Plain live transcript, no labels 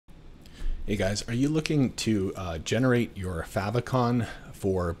Hey guys, are you looking to generate your favicon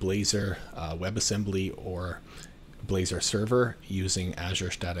for Blazor WebAssembly or Blazor server using Azure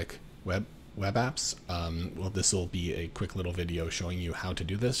Static Web Apps? Well, this will be a quick little video showing you how to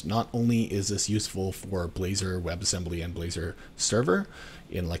do this. Not only is this useful for Blazor WebAssembly and Blazor server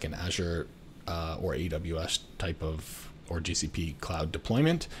in like an Azure or AWS type of or GCP cloud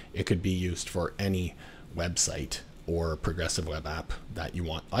deployment, it could be used for any website or progressive web app that you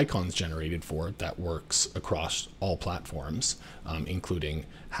want icons generated for that works across all platforms, including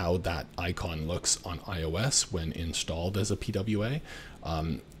how that icon looks on iOS when installed as a PWA,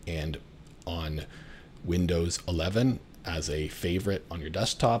 and on Windows 11 as a favorite on your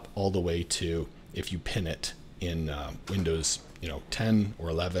desktop, all the way to if you pin it in Windows 10 or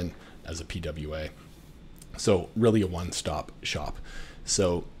 11 as a PWA. So really a one-stop shop.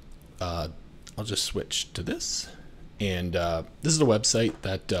 So I'll just switch to this. And this is a website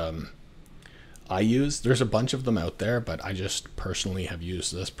that I use. There's a bunch of them out there, but I just personally have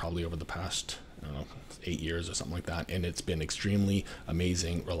used this probably over the past, 8 years or something like that. And it's been extremely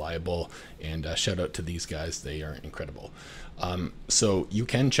amazing, reliable, and shout out to these guys. They are incredible. So you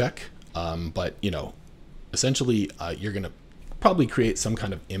can check, but essentially you're going to probably create some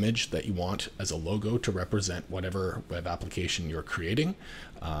kind of image that you want as a logo to represent whatever web application you're creating.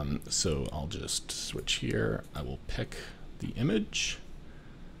 So I'll just switch here. I will pick the image.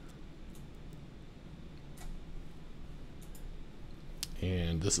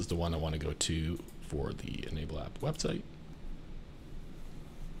 And this is the one I want to go to for the Enable App website.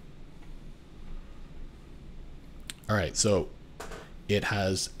 All right, so it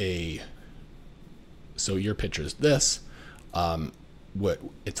has so your picture is this.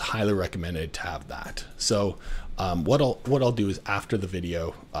 It's highly recommended to have that. So what I'll do is after the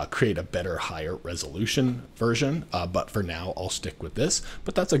video create a better, higher resolution version, but for now I'll stick with this.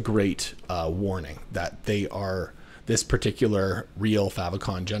 But that's a great warning that this particular real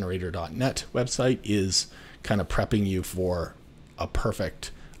favicon generator.net website is kind of prepping you for a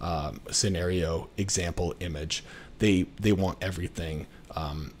perfect scenario example image. They want everything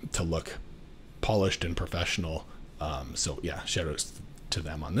to look polished and professional. So yeah, shout outs to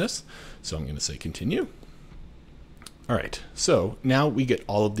them on this. So I'm going to say continue. All right, so now we get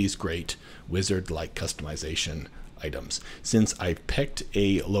all of these great wizard-like customization items. Since I picked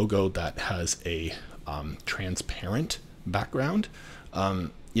a logo that has a transparent background,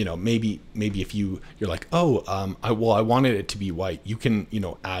 maybe if you're like, I wanted it to be white, you can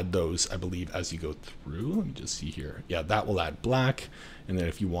add those, I believe, as you go through. Let me just see here. Yeah, that will add black, and then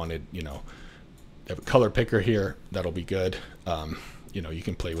if you wanted, have a color picker here, that'll be good. You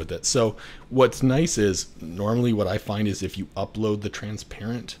can play with it. So what's nice is normally what I find is if you upload the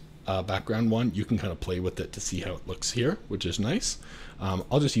transparent background one, you can kind of play with it to see how it looks here, which is nice.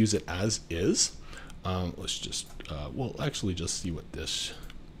 I'll just use it as is. Let's just, we'll actually just see what this,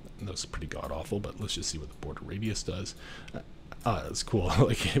 that's pretty god awful, but let's just see what the border radius does. That's cool.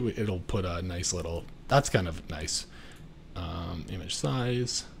 Like it'll put a nice little, that's kind of nice. Image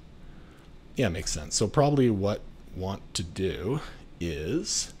size. Yeah, makes sense. So probably what want to do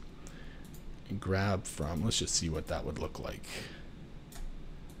is grab from, let's just see what that would look like.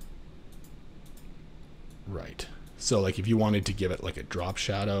 Right. So like if you wanted to give it like a drop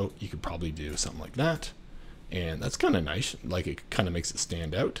shadow, you could probably do something like that. And that's kind of nice. Like it kind of makes it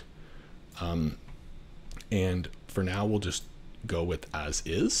stand out. And for now, we'll just go with as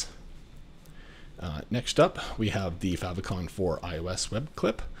is. Next up, we have the favicon for iOS web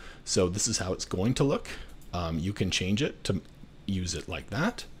clip. So this is how it's going to look. You can change it to use it like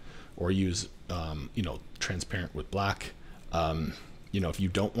that, or use, transparent with black. If you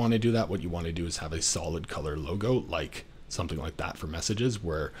don't want to do that, what you want to do is have a solid color logo, like something like that for messages,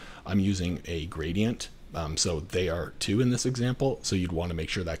 where I'm using a gradient. So they are 2 in this example. So you'd want to make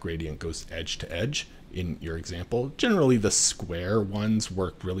sure that gradient goes edge to edge in your example. Generally, the square ones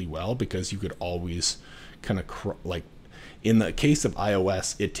work really well because you could always kind of like in the case of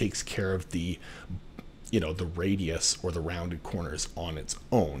iOS, it takes care of the the radius or the rounded corners on its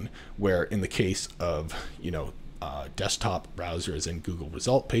own, where in the case of desktop browsers and Google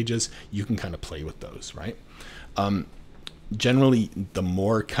result pages, you can kind of play with those, right? Generally, the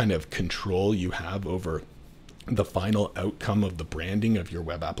more kind of control you have over the final outcome of the branding of your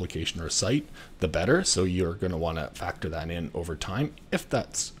web application or site, the better. So you're going to want to factor that in over time if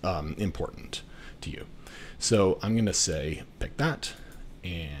that's important to you. So I'm going to say pick that,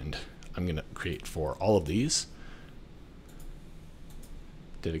 and I'm going to create for all of these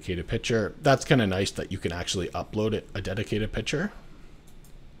dedicated picture. That's kind of nice that you can actually upload a dedicated picture.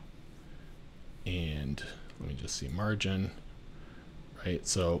 And let me just see margin, right?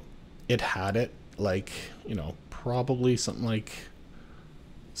 So it had it like, you know, probably something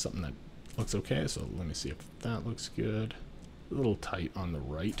that looks okay. So let me see if that looks good. A little tight on the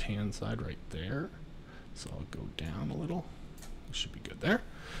right hand side right there. So I'll go down a little. It should be good there.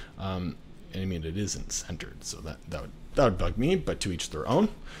 And I mean, it isn't centered, so that would bug me, but to each their own.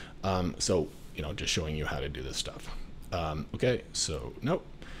 So, you know, just showing you how to do this stuff. Okay, so nope.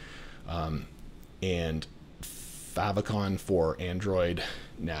 And Favicon for Android,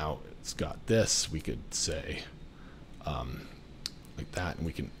 now it's got this. We could say like that, and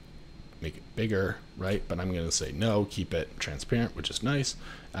we can make it bigger, right? But I'm going to say no, keep it transparent, which is nice.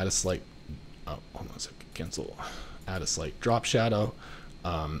 Add a slight, oh, hold on a second, cancel. Add a slight drop shadow.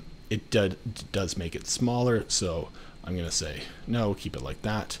 It does make it smaller, so I'm going to say no, keep it like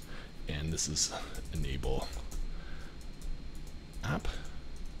that. And this is enable app.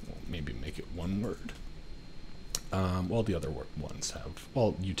 Well, maybe make it one word. Well, the other ones have,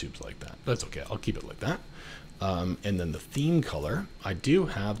 well, YouTube's like that. That's okay. I'll keep it like that. And then the theme color, I do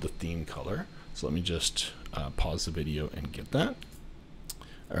have the theme color. So let me just pause the video and get that.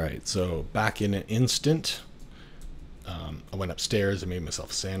 All right, so back in an instant. I went upstairs and made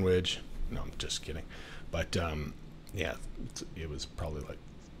myself a sandwich. No, I'm just kidding. But yeah, it was probably like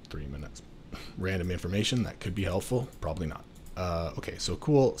 3 minutes. Random information that could be helpful, probably not. Okay, so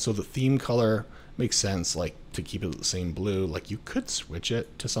cool. So the theme color makes sense, like to keep it the same blue. Like you could switch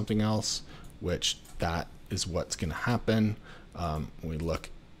it to something else, which that is what's going to happen when we look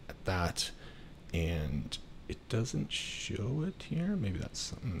at that. And it doesn't show it here. Maybe that's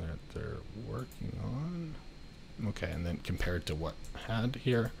something that they're working on. Okay, and then compared to what I had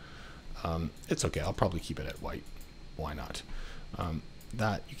here, it's okay. I'll probably keep it at white. Why not?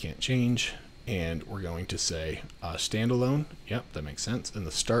 That you can't change. And we're going to say standalone. Yep, that makes sense. And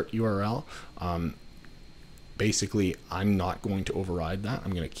the start URL, basically, I'm not going to override that.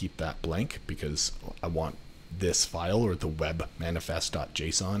 I'm going to keep that blank because I want this file, or the web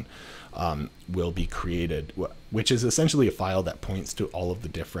manifest.json, will be created, which is essentially a file that points to all of the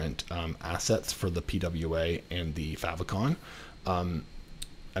different assets for the PWA and the Favicon. I'm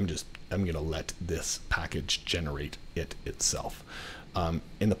going to let this package generate it itself.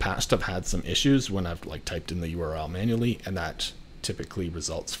 In the past, I've had some issues when I've like typed in the URL manually, and that typically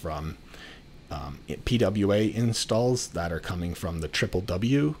results from PWA installs that are coming from the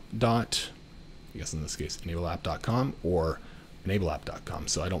www. I guess in this case, enableapp.com or enableapp.com.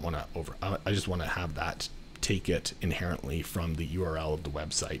 So I don't want to I just want to have that take it inherently from the URL of the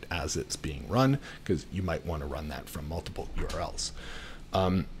website as it's being run, because you might want to run that from multiple URLs.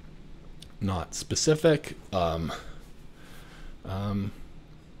 Not specific. Yeah,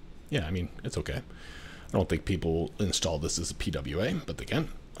 I mean, it's okay. I don't think people will install this as a PWA, but they can.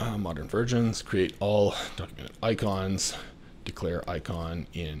 Modern versions, create all documented icons, declare icon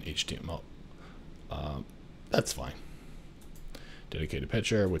in HTML. That's fine. Dedicated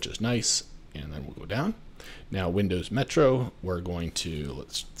picture, which is nice. And then we'll go down. Now, Windows Metro, we're going to,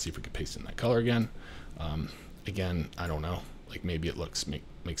 let's see if we can paste in that color again. Again, I don't know, like maybe it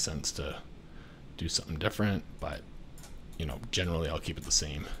makes sense to do something different, but you know, generally I'll keep it the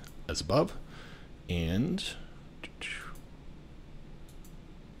same as above. And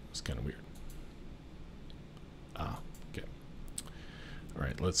it's kind of weird. Okay. All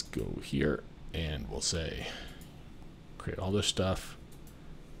right, let's go here and we'll say create all this stuff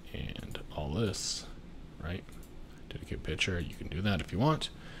and all this, right? Dedicate picture, you can do that if you want.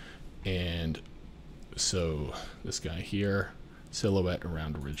 And so this guy here, silhouette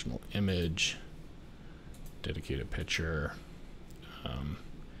around original image, dedicated picture.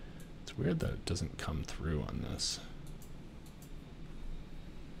 It's weird that it doesn't come through on this.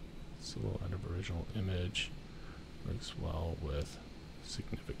 Silhouette of original image works well with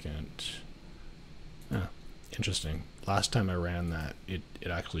significant. Interesting. Last time I ran that, it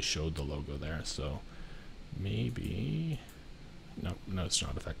actually showed the logo there, so maybe no, it's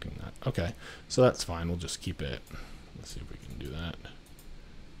not affecting that. Okay, so that's fine. We'll just keep it. Let's see if we can do that.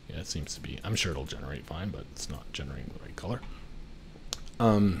 Yeah, it seems to be. I'm sure it'll generate fine, but it's not generating the right color.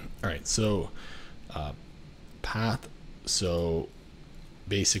 All right, so path. So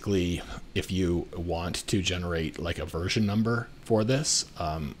basically, if you want to generate like a version number for this,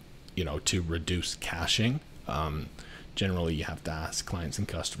 you know, to reduce caching, generally you have to ask clients and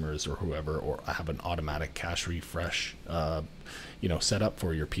customers or whoever, or have an automatic cache refresh, you know, set up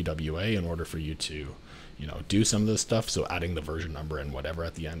for your PWA in order for you to, you know, do some of this stuff. So adding the version number and whatever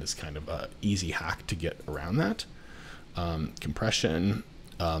at the end is kind of a easy hack to get around that. Compression,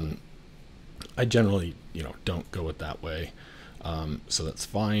 I generally, you know, don't go it that way. So that's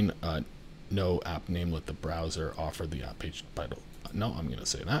fine. No app name, let the browser offer the app page title no, I'm going to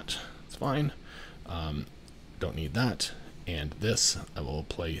say that. It's fine. Don't need that. And this, I will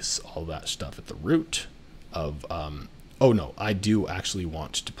place all that stuff at the root of, oh no, I do actually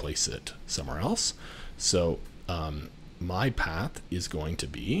want to place it somewhere else. So my path is going to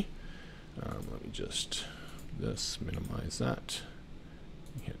be, let me just minimize that,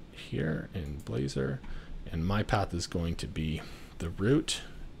 hit here in Blazor, and my path is going to be the root,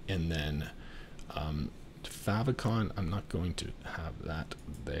 and then Favicon, I'm not going to have that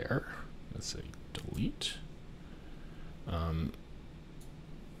there. Let's say delete. And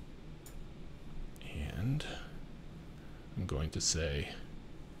I'm going to say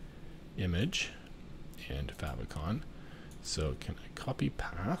image and Favicon. So can I copy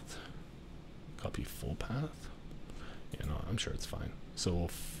path? Copy full path? Yeah, no, I'm sure it's fine. So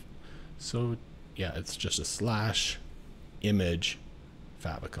yeah, it's just a slash image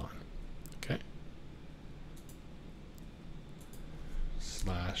Favicon. Okay.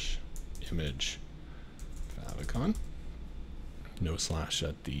 Slash image Favicon. No slash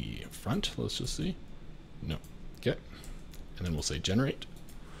at the front. Let's just see. No. Okay. And then we'll say generate.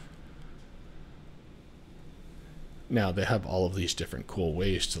 Now they have all of these different cool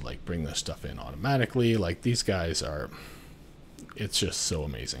ways to like bring this stuff in automatically. Like these guys are, it's just so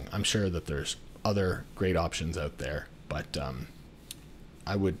amazing. I'm sure that there's other great options out there, but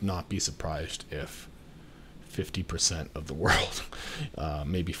I would not be surprised if 50% of the world,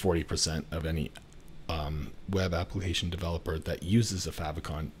 maybe 40% of any web application developer that uses a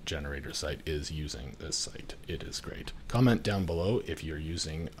Favicon generator site is using this site. It is great. Comment down below if you're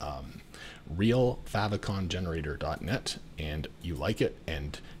using real Favicon generator.net and you like it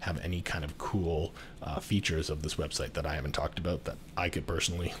and have any kind of cool features of this website that I haven't talked about that I could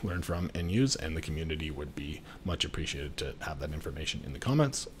personally learn from and use, and the community would be much appreciated to have that information in the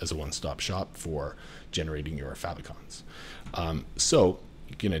comments as a one-stop shop for generating your Favicons. So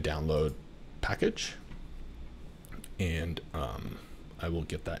you're going to download package, and I will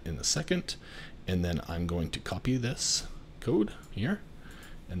get that in a second, and then I'm going to copy this code here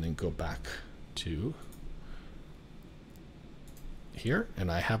and then go back to here,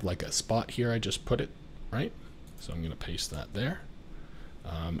 and I have like a spot here I just put it, right? So I'm going to paste that there,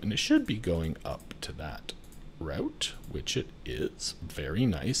 and it should be going up to that route, which it is. Very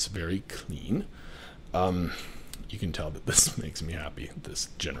nice, very clean. You can tell that this makes me happy, this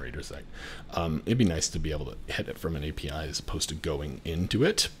generator site. It'd be nice to be able to hit it from an API as opposed to going into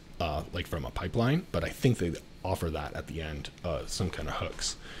it, like from a pipeline, but I think they offer that at the end, some kind of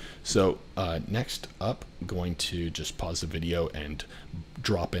hooks. So next up, I'm going to just pause the video and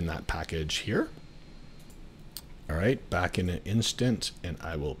drop in that package here. All right, back in an instant, and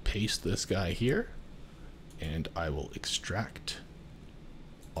I will paste this guy here, and I will extract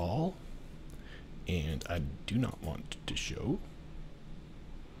all. And I do not want to show,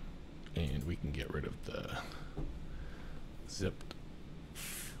 and we can get rid of the zipped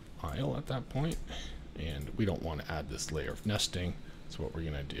file at that point, and we don't want to add this layer of nesting. So what we're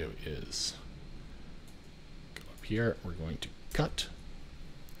going to do is go up here, we're going to cut,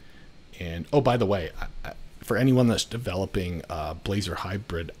 and oh, by the way, for anyone that's developing Blazor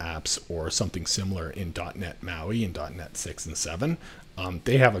hybrid apps or something similar in .NET MAUI and .NET 6 and 7,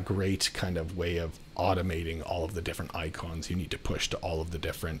 they have a great kind of way of automating all of the different icons you need to push to all of the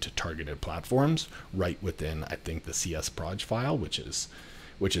different targeted platforms right within, I think, the CS proj file, which is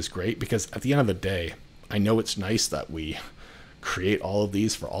great, because at the end of the day, I know it's nice that we create all of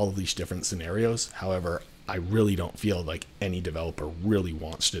these for all of these different scenarios. However, I really don't feel like any developer really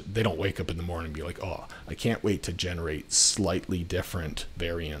wants to, they don't wake up in the morning and be like, oh, I can't wait to generate slightly different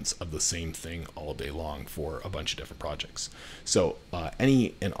variants of the same thing all day long for a bunch of different projects. So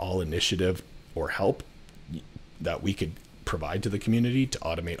any and all initiative or help that we could provide to the community to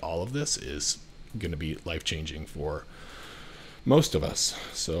automate all of this is going to be life-changing for most of us.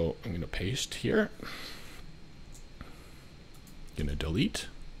 So I'm going to paste here, going to delete.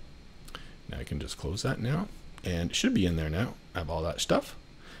 Now I can just close that now, and it should be in there now. I have all that stuff.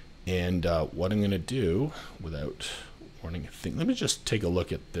 And what I'm going to do without warning, let me just take a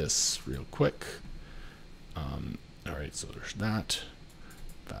look at this real quick. All right, so there's that.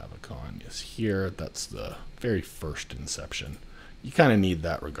 Favicon is here. That's the very first inception. You kind of need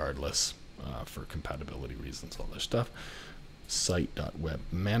that regardless for compatibility reasons, all this stuff. Site.web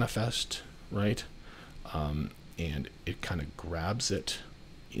manifest, right? And it kind of grabs it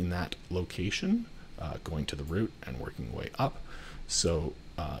in that location, going to the root and working way up. So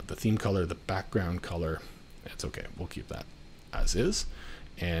the theme color, the background color, it's okay. We'll keep that as is.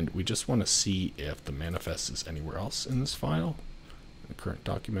 And we just want to see if the manifest is anywhere else in this file. The current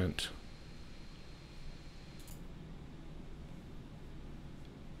document.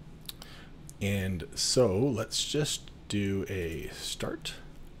 And so let's just do a start,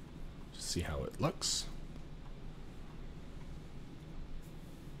 see how it looks.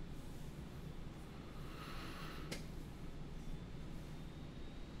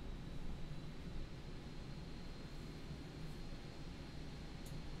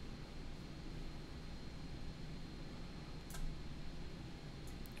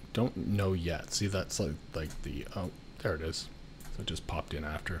 Don't know yet. See, that's like the, oh, there it is. So it just popped in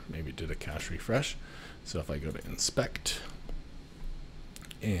after, maybe did a cache refresh. So if I go to inspect,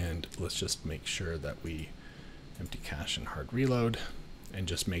 and let's just make sure that we empty cache and hard reload, and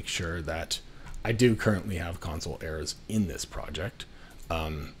just make sure that I do currently have console errors in this project.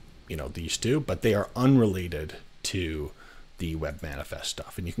 You know, these two, but they are unrelated to the web manifest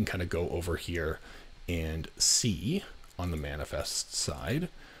stuff. And you can kind of go over here and see on the manifest side,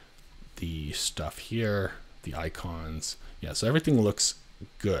 the stuff here, the icons. Yeah, so everything looks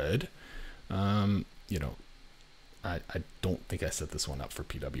good. You know, I don't think I set this one up for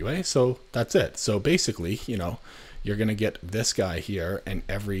PWA, so that's it. So basically, you know, you're gonna get this guy here and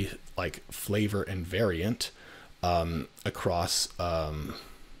every like flavor and variant across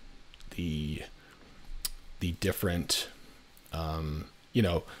the different you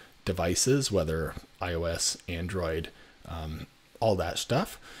know, devices, whether iOS, Android, all that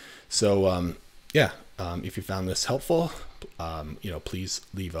stuff. So yeah, if you found this helpful, you know, please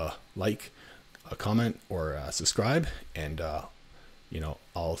leave a like, a comment, or subscribe, and you know,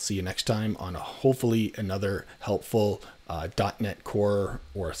 I'll see you next time on hopefully another helpful .NET Core,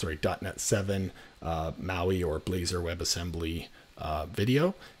 or sorry, .NET 7 MAUI or Blazor WebAssembly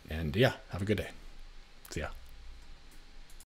video. And yeah, have a good day.